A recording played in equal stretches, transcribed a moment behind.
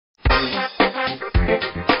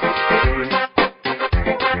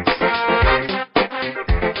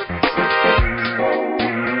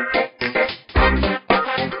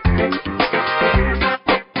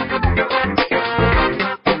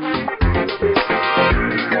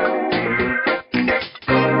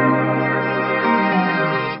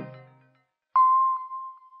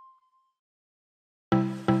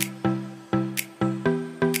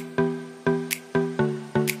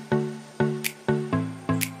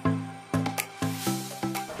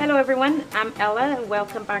Hello everyone, I'm Ella and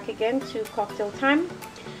welcome back again to Cocktail Time.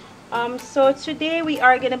 So today we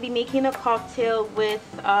are going to be making a cocktail with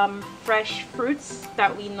fresh fruits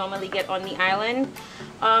that we normally get on the island.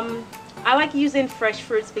 I like using fresh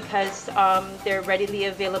fruits because they're readily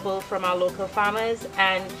available from our local farmers,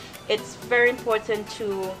 and it's very important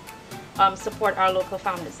to support our local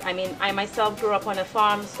farmers. I mean, I myself grew up on a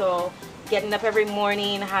farm, so getting up every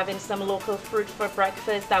morning, having some local fruit for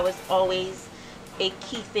breakfast, that was always a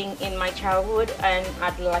key thing in my childhood, and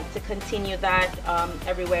I'd like to continue that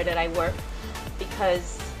everywhere that I work,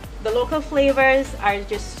 because the local flavors are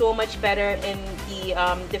just so much better in the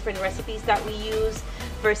different recipes that we use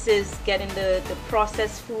versus getting the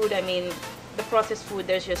processed food. I mean, the processed food,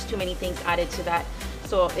 there's just too many things added to that,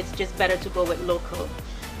 so it's just better to go with local.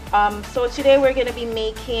 So today we're going to be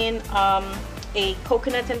making a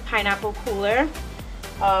coconut and pineapple cooler.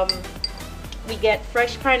 We get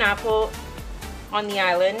fresh pineapple on the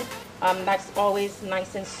island. That's always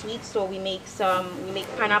nice and sweet, so we make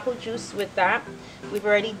pineapple juice with that. We've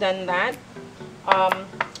already done that.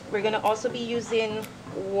 We're gonna also be using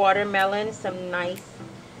watermelon, some nice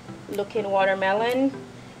looking watermelon.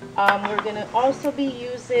 We're gonna also be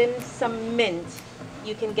using some mint.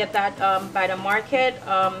 You can get that by the market,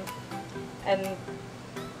 and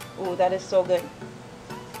oh, that is so good.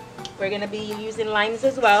 We're gonna be using limes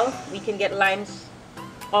as well. We can get limes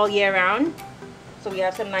all year round. So we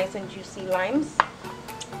have some nice and juicy limes.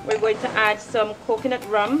 We're going to add some coconut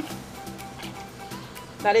rum.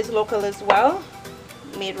 That is local as well,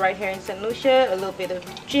 made right here in St. Lucia. A little bit of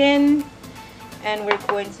gin, and we're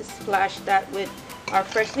going to splash that with our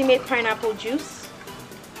freshly made pineapple juice.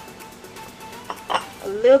 A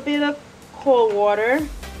little bit of cold water,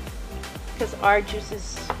 because our juice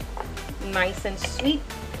is nice and sweet.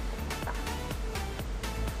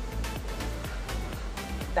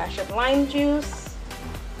 Dash of lime juice.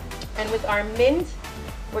 And with our mint,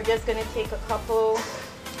 we're just going to take a couple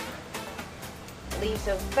leaves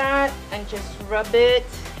of that and just rub it.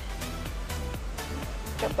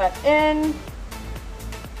 Drop that in.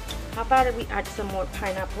 How about if we add some more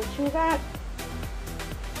pineapple to that?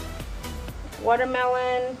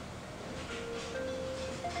 Watermelon.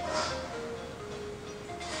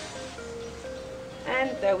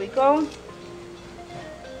 And there we go.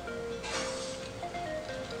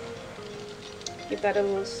 Give that a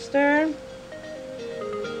little stir.